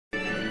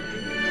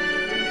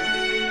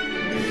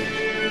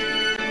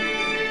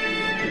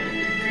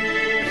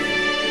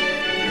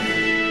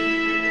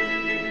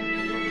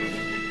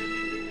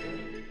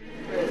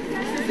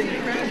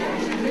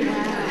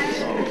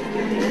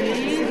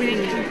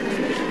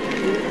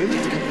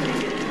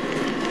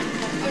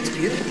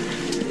题。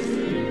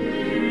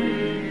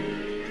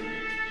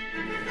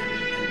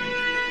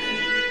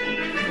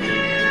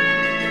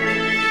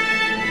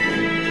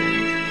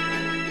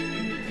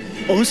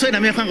我们虽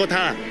然没有看过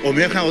他，我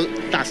没有看过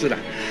大师了，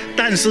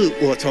但是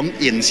我从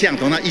影像、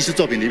从他艺术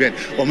作品里面，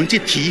我们去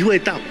体会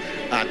到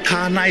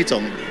他那一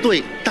种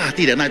对大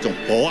地的那种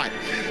博爱，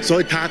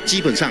所以他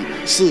基本上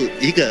是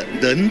一个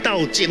人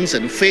道精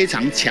神非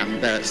常强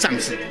的上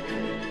师。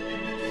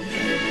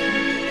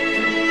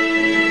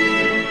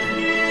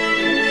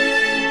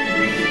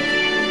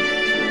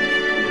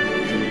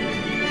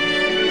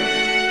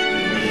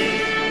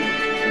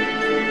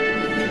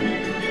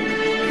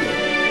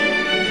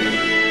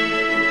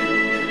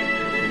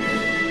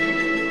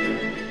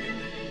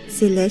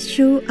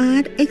Celestial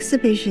Art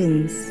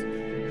Exhibitions,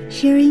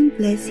 Sharing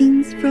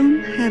Blessings from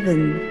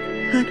Heaven,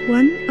 Part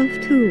 1 of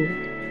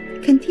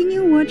 2.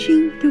 Continue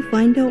watching to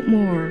find out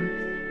more.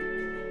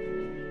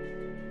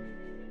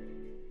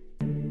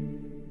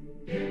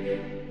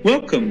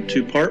 Welcome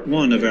to Part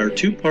 1 of our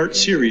two-part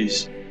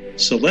series,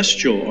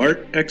 Celestial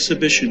Art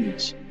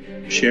Exhibitions,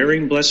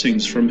 Sharing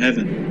Blessings from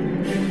Heaven.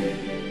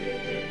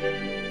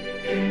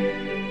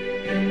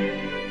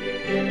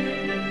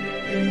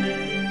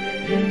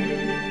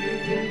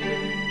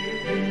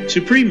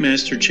 Supreme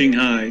Master Ching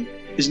Hai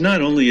is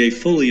not only a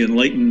fully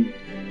enlightened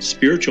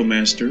spiritual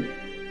master,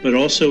 but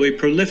also a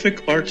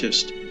prolific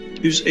artist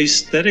whose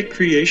aesthetic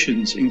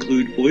creations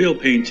include oil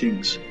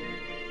paintings,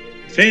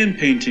 fan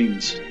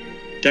paintings,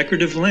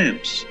 decorative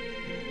lamps,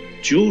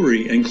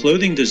 jewelry and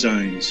clothing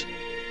designs,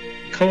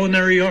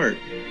 culinary art,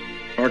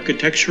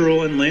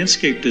 architectural and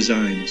landscape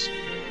designs,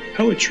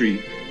 poetry,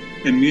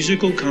 and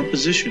musical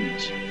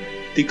compositions.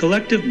 The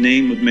collective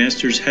name of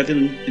Master's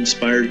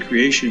heaven-inspired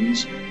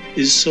creations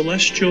is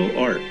celestial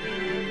art.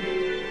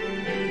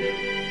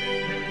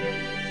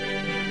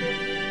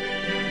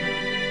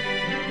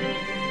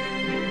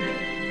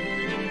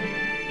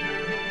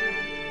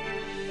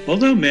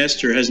 Although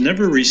Master has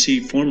never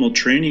received formal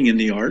training in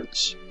the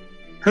arts,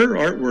 her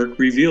artwork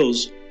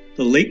reveals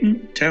the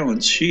latent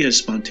talents she has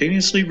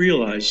spontaneously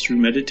realized through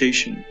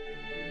meditation.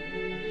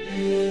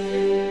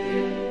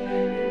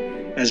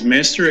 As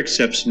Master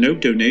accepts no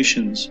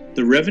donations,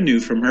 the revenue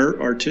from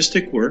her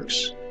artistic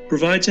works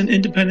provides an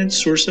independent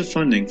source of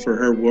funding for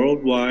her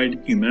worldwide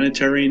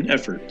humanitarian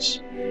efforts.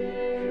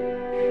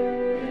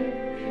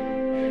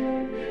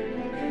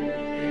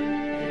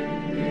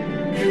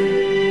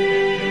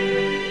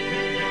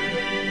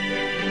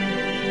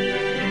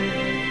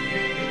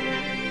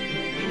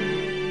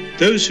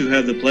 Those who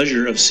have the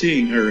pleasure of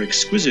seeing her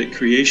exquisite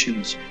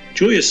creations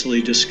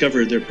joyously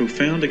discover their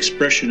profound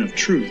expression of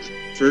truth,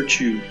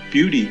 virtue,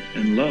 beauty,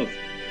 and love.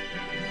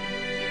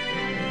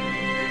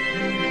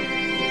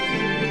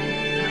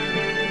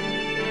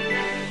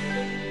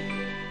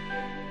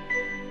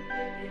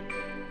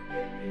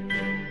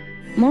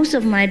 Most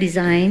of my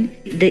design,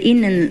 the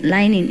inner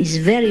lining is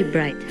very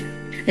bright.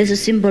 It's to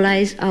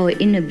symbolize our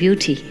inner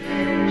beauty.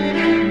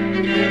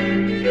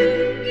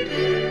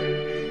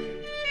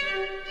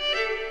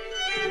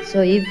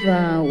 So if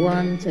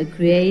one to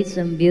create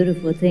some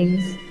beautiful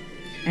things,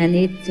 and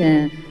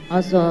it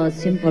also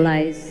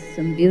symbolizes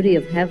some beauty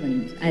of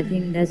heaven, I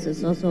think that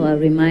is also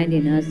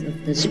reminding us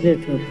of the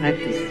spiritual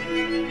practice.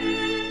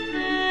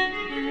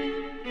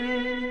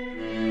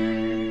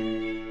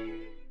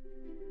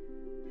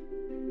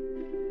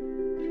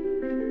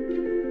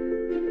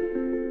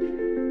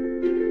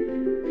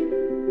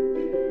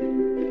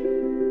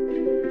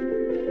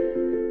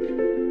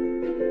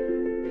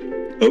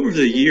 Over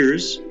the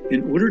years,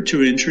 in order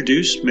to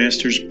introduce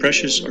Master's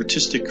precious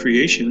artistic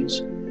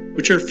creations,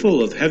 which are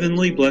full of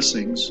heavenly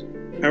blessings,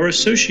 our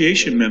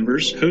association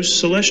members host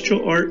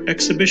celestial art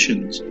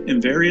exhibitions in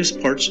various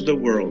parts of the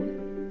world.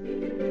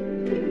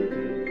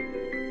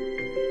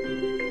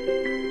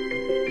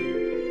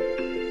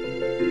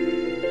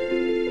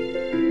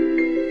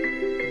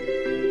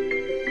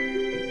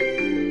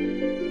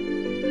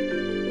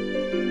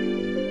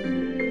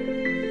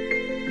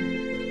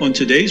 On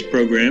today's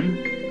program,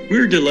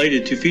 we're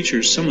delighted to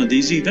feature some of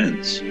these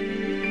events.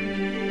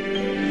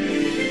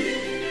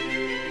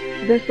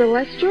 The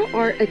Celestial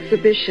Art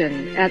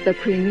Exhibition at the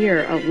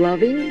premiere of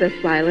Loving the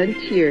Silent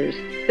Tears,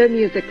 the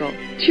musical,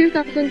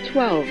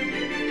 2012.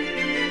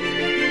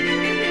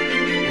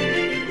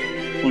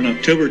 On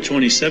October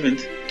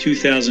 27th,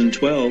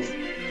 2012,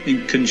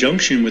 in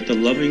conjunction with the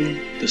Loving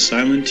the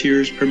Silent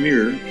Tears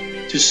premiere,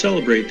 to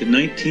celebrate the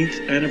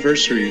 19th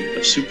anniversary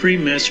of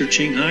Supreme Master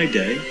Ching Hai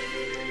Day,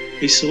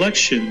 a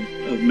selection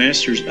of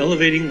Master's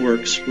elevating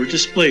works were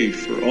displayed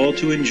for all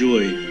to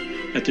enjoy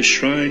at the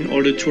Shrine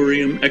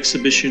Auditorium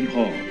Exhibition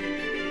Hall.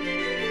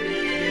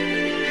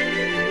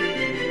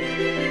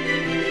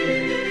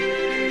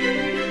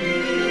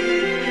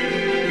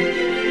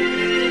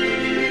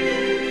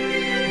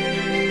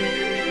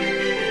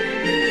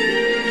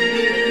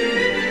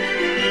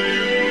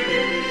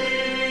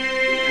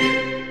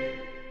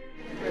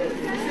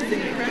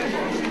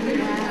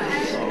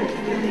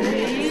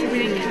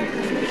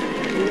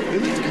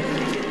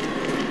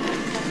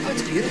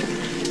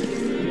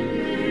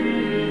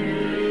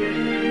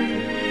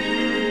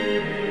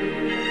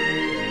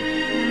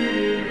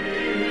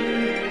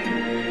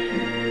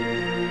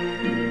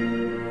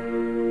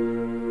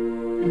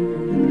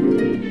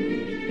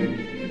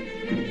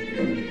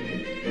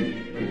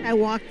 I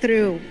walked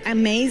through.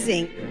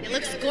 Amazing. It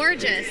looks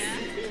gorgeous.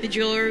 The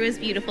jewelry was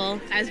beautiful.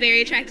 I was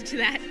very attracted to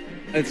that.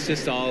 It's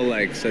just all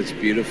like such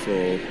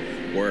beautiful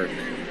work.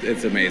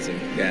 It's amazing.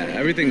 Yeah,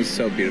 everything's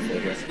so beautiful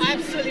here.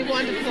 Absolutely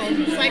wonderful.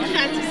 It's like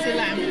fantasy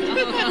land.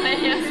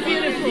 It's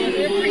beautiful.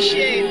 We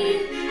appreciate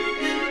it.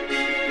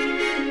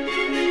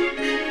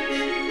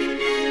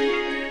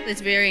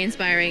 It's very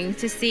inspiring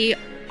to see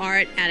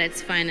art at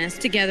its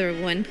finest together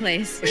in one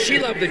place. She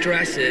loved the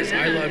dresses.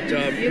 I loved,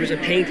 there was a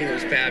painting that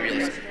was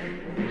fabulous.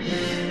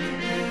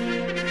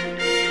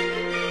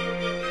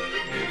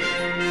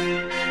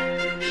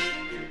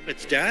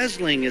 It's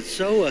dazzling. It's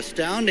so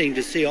astounding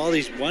to see all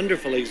these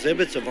wonderful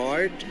exhibits of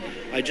art.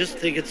 I just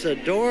think it's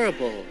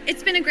adorable.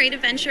 It's been a great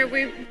adventure.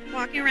 We're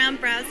walking around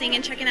browsing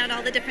and checking out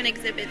all the different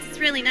exhibits. It's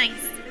really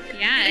nice.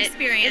 Yeah,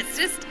 experience.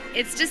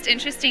 It's just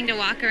interesting to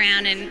walk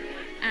around and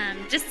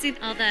just see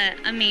all the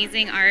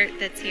amazing art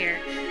that's here.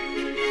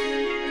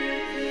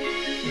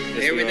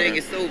 Everything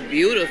is so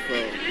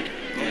beautiful.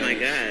 Oh my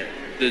God.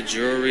 The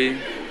jewelry,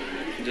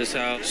 just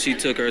how she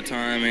took her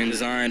time and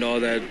designed all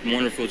that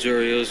wonderful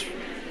jewelry. It was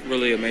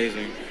really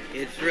amazing.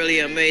 It's really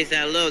amazing.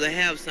 I love to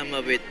have some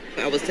of it.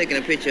 I was taking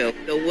a picture of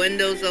the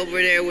windows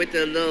over there with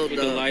the little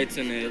the lights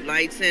in it.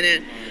 Lights in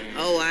it.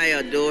 Oh, I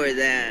adore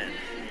that.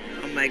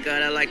 Oh my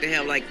God, I like to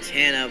have like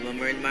 10 of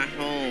them in my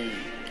home.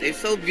 They're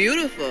so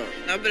beautiful.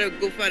 I better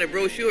go find a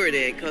brochure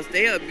then, because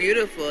they are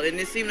beautiful, and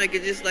it seems like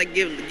it just like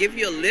give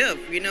you a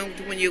lift. You know,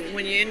 when you're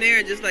in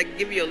there, just like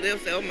give you a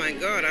lift. Say, oh my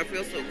God, I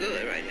feel so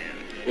good right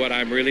now. What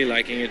I'm really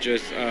liking is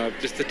just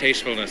the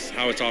tastefulness,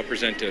 how it's all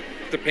presented.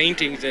 The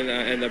paintings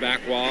in the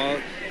back wall,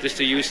 just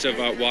the use of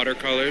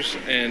watercolors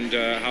and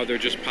how they're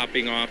just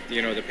popping off,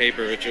 the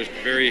paper. It's just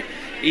very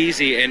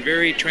easy and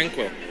very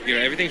tranquil.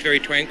 Everything's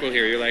very tranquil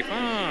here. You're like,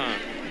 ah.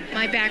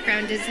 My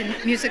background is in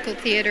musical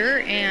theater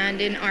and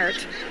in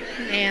art,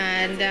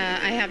 and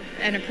I have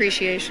an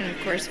appreciation, of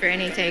course, for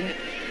anything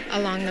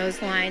along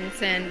those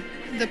lines, and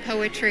the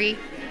poetry,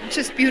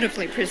 just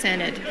beautifully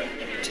presented,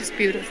 just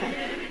beautiful.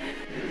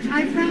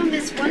 I found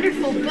this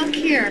wonderful book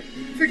here.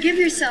 Forgive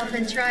yourself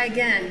and try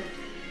again.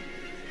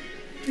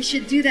 We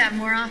should do that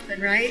more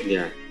often, right?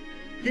 Yeah.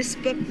 This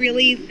book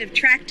really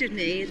attracted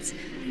me. It's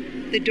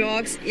The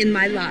Dogs in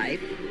My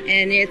Life,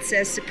 and it's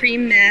a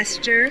Supreme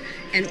Master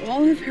and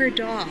all of her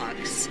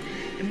dogs,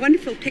 and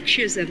wonderful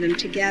pictures of them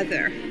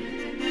together.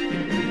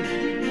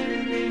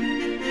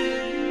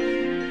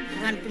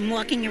 I've been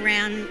walking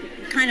around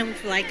kind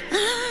of like,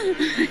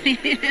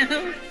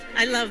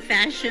 I love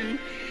fashion.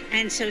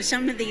 And so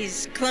some of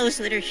these clothes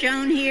that are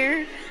shown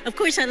here, of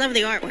course I love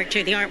the artwork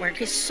too. The artwork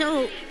is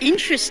so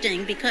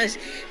interesting because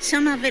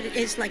some of it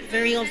is like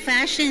very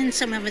old-fashioned,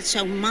 some of it's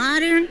so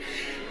modern,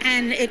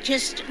 and it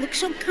just looks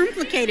so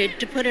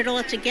complicated to put it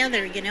all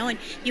together, and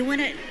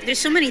there's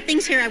so many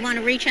things here I want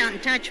to reach out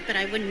and touch, but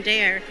I wouldn't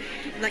dare,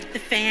 like the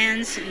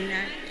fans, and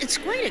it's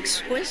quite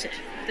exquisite.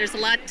 There's a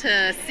lot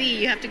to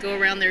see. You have to go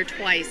around there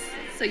twice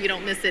so you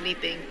don't miss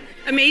anything.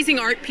 Amazing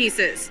art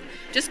pieces.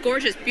 Just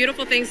gorgeous,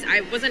 beautiful things.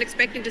 I wasn't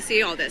expecting to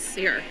see all this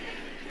here.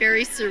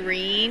 Very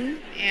serene,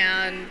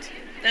 and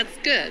that's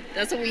good.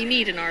 That's what we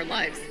need in our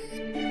lives.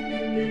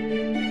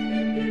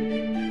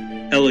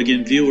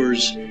 Elegant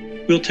viewers,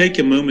 we'll take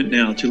a moment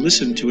now to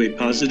listen to a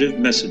positive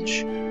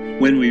message.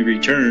 When we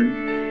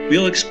return,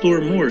 we'll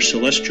explore more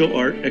celestial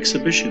art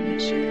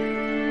exhibitions.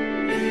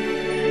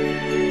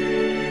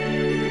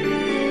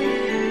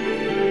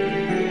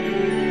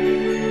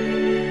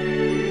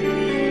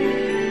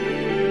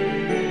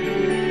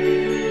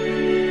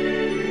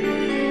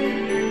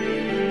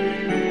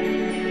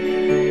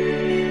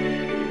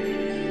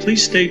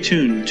 Please stay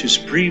tuned to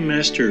Supreme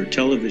Master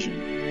Television.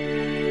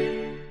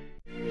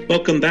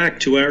 Welcome back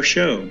to our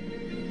show.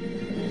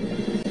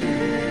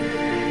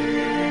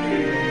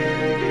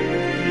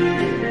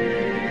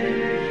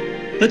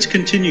 Let's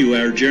continue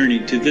our journey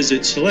to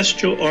visit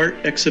celestial art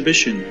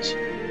exhibitions,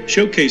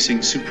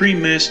 showcasing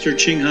Supreme Master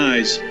Ching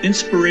Hai's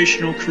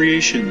inspirational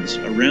creations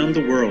around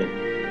the world.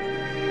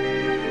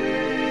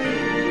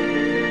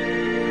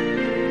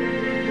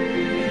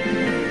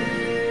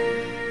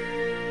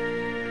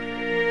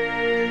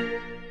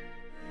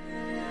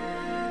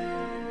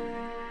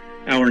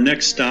 Our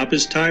next stop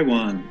is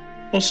Taiwan,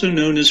 also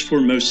known as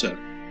Formosa.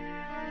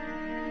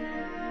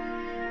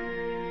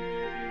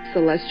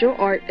 Celestial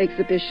art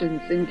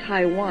exhibitions in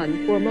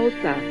Taiwan,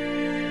 Formosa.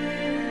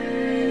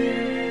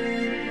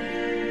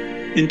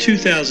 In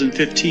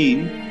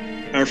 2015,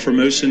 our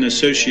Formosan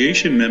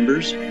Association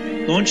members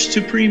launched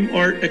Supreme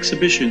Art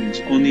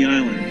exhibitions on the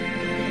island.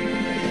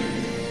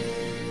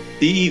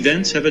 The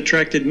events have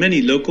attracted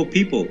many local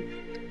people,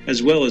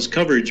 as well as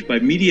coverage by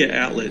media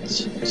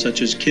outlets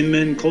such as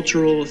Kinmen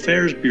Cultural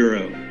Affairs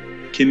Bureau,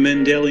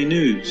 Kinmen Daily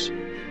News,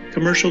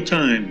 Commercial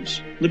Times,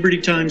 Liberty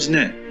Times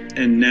Net,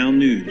 and Now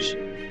News.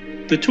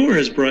 The tour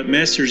has brought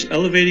Masters'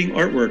 elevating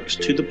artworks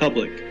to the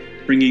public,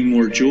 bringing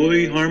more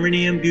joy,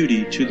 harmony, and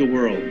beauty to the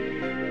world.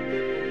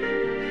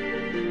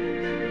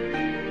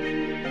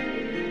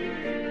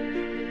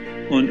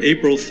 On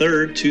April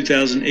 3rd,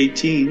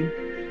 2018,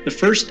 The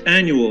first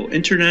annual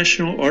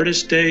International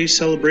Artist Day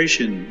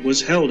celebration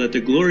was held at the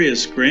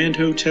glorious Grand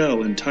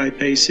Hotel in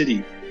Taipei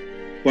City.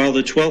 While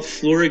the 12th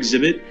floor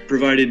exhibit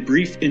provided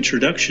brief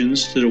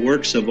introductions to the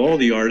works of all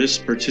the artists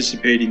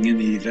participating in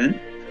the event,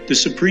 the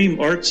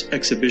Supreme Arts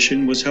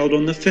exhibition was held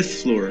on the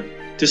 5th floor,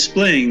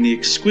 displaying the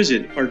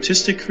exquisite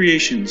artistic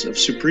creations of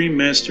Supreme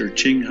Master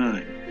Ching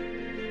Hai.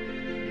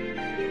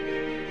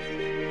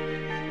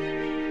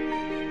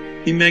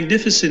 The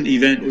magnificent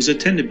event was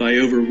attended by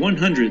over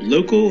 100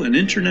 local and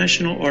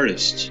international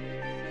artists,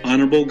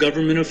 honorable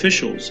government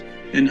officials,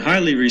 and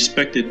highly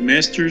respected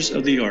masters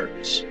of the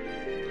arts,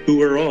 who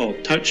were all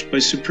touched by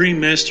Supreme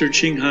Master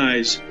Ching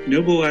Hai's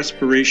noble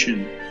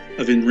aspiration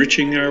of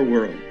enriching our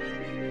world.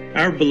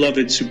 Our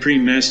beloved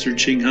Supreme Master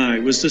Ching Hai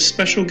was the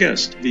special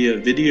guest via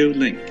video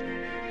link.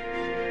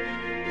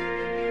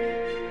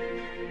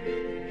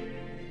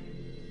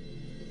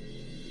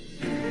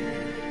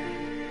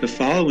 The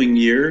following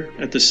year,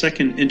 at the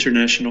second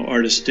International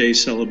Artist Day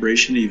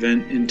celebration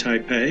event in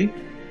Taipei,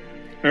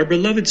 our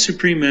beloved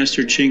Supreme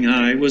Master Ching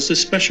Hai was the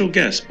special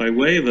guest by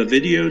way of a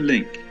video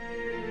link.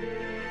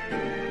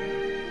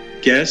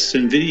 Guests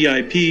and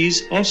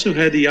VIPs also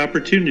had the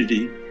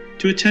opportunity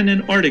to attend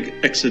an art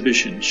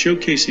exhibition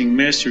showcasing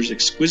Master's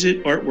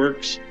exquisite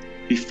artworks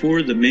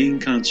before the main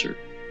concert.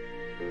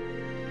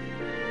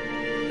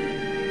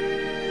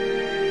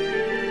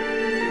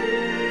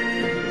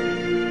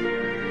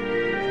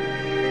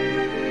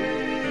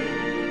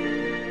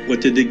 What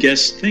did the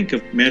guests think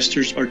of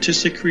Master's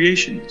artistic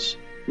creations?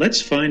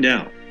 Let's find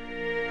out.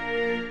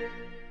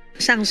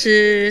 上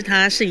师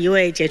他是一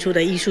位杰出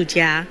的艺术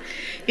家，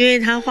因为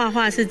他画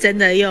画是真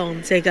的用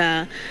这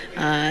个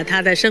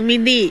他的生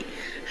命力，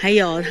还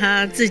有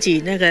他自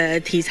己那个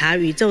体察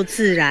宇宙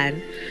自然，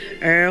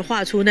而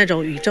画出那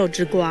种宇宙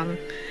之光，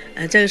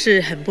这个是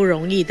很不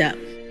容易的。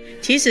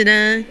其实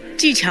呢，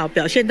技巧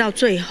表现到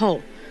最后，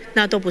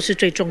那都不是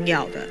最重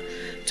要的。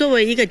作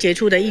为一个杰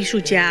出的艺术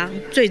家，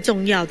最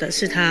重要的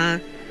是他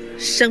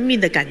生命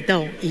的感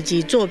动，以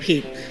及作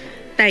品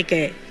带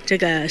给这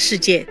个世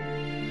界。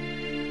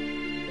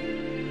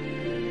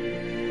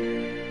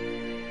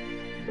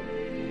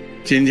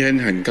今天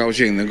很高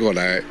兴能够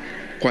来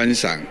观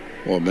赏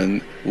我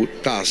们吴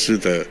大师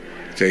的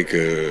这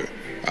个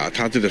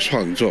他这个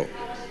创作。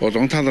我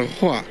从他的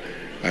画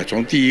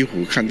从第一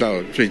幅看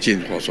到最近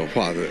我所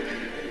画的，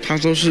他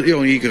都是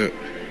用一个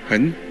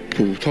很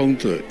普通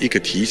的一个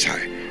题材，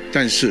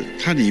但是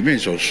它里面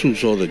所诉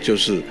说的就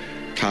是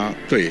他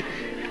对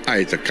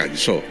爱的感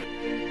受。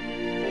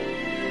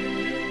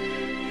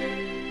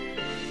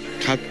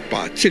他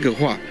把这个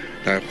画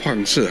来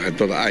放射很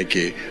多的爱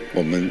给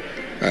我们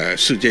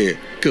世界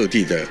各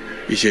地的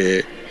一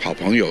些好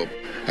朋友，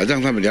让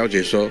他们了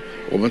解说，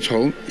我们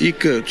从一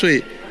个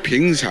最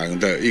平常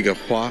的一个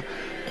花，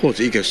或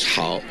者一个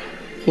草，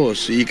或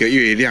是一个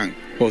月亮，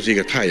或是一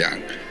个太阳，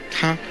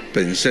它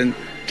本身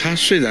它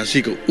虽然是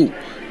一个物，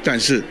但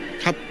是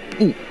它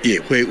物也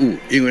会物，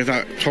因为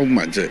它充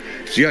满着，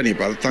只要你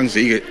把它当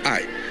成一个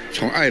爱，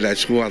从爱来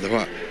出发的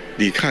话，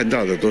你看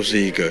到的都是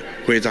一个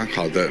非常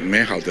好的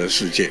美好的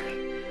世界。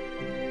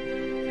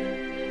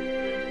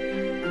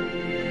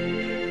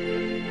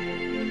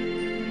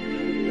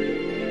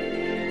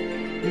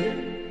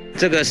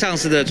这个上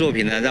师的作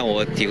品呢，让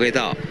我体会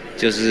到，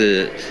就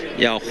是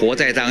要活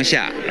在当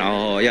下，然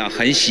后要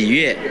很喜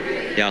悦，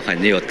要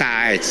很有大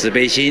爱慈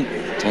悲心。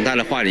从他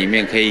的画里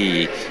面可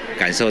以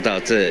感受到，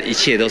这一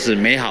切都是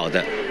美好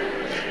的。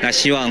那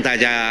希望大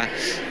家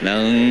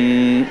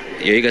能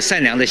有一个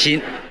善良的心。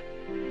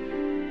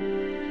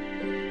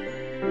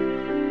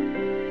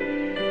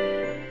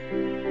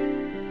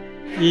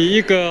以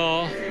一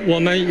个我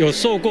们有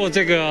受过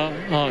这个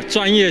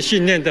专业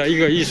训练的一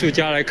个艺术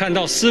家来看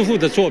到师父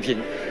的作品，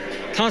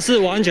它是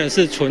完全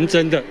是纯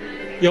真的，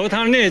由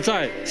他内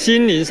在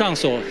心灵上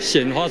所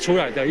显化出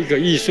来的一个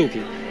艺术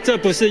品。这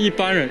不是一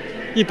般人、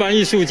一般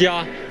艺术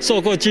家受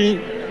过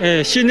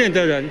训练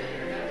的人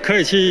可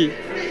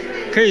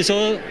以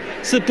说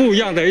是不一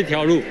样的一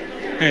条路。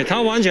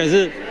他完全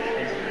是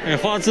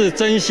发自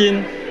真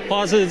心，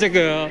发自这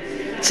个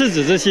赤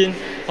子之心，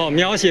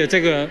描写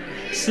这个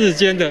世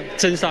间的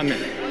真善美。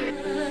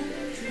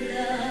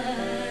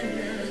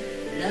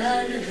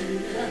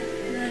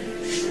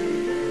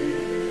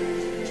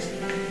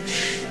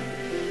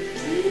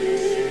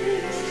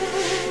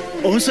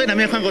我们虽然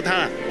没有看过他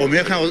了，我没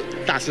有看过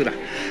大师了，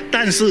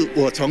但是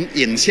我从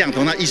影像、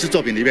从他艺术作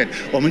品里面，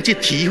我们去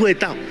体会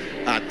到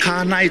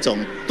他那一种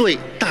对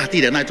大地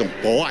的那种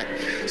博爱，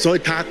所以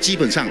他基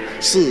本上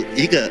是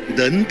一个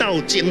人道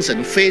精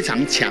神非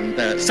常强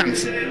的上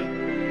师。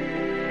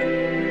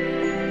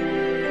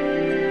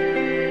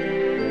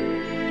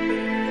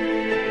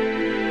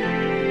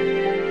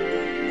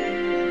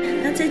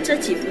那这这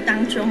几幅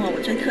当中哦，我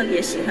最特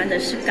别喜欢的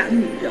是港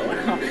女柔啊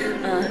哈，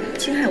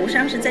青海无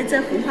上师在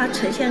这幅画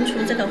呈现出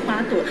这个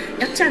花朵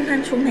要绽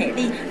放出美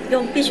丽，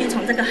又必须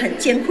从这个很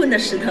艰困的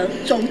石头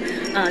中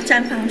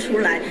绽放出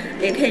来，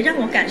也可以让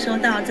我感受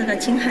到这个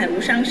青海无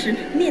上师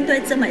面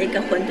对这么一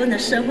个混沌的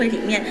社会里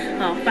面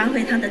发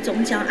挥他的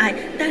宗教爱，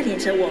带领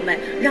着我们，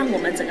让我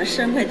们整个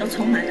社会都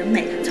充满了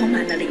美，充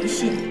满了灵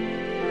性。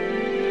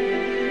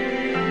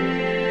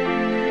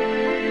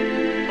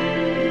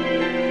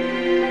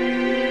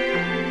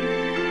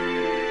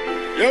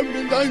阳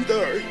明山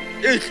的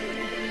意思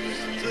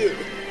是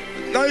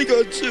那一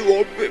个是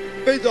我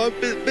非常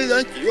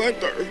喜欢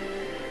的，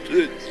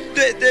是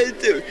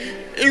对，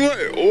因为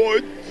我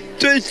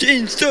最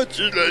近这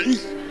几人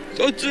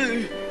都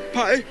是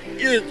拍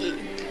叶子，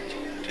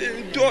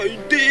对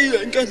第一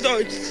人看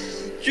到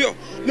就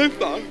能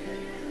把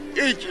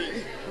夜景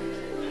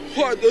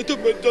画得这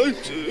么真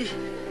实，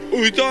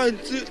武藏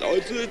之老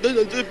师真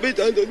的是非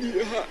常的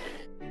厉害。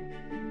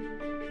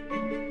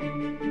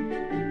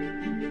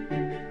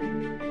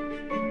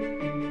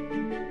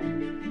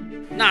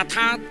那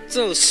他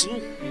这10幅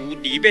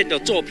里面的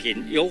作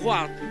品，油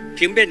画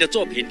平面的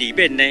作品里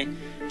面呢，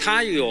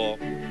它有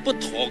不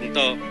同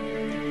的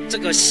这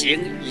个形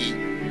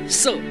与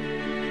色，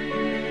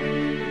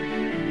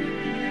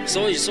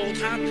所以说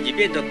它里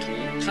面的图，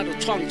它的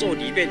创作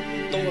里面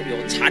都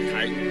有掺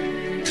含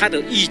它的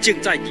意境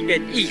在里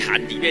面，意涵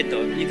里面的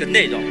一个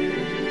内容。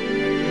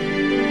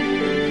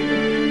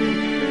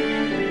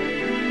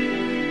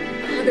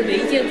他的每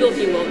一件作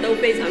品我都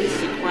非常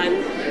喜欢，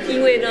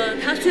因为呢，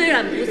他虽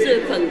然不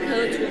是本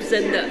科出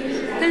身的，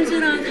但是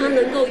呢，他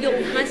能够用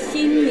他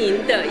心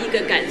灵的一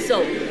个感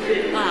受，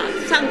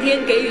上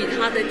天给予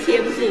他的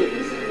天赋，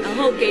然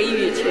后给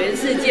予全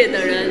世界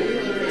的人，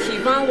启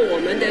发我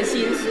们的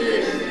心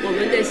思，我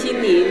们的心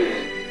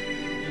灵。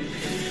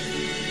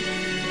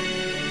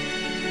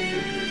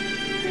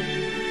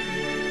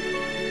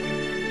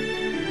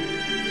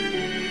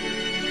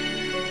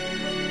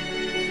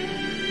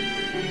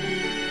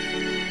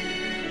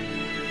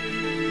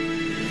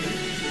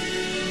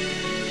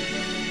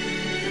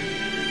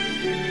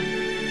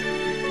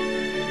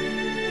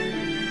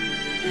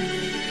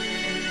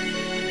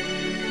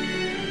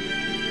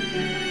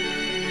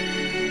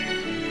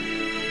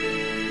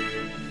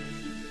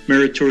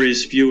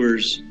Meritorious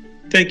viewers,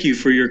 thank you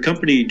for your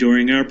company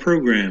during our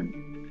program,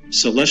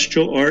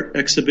 Celestial Art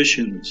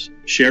Exhibitions,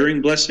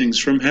 Sharing Blessings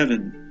from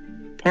Heaven,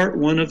 Part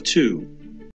 1 of 2.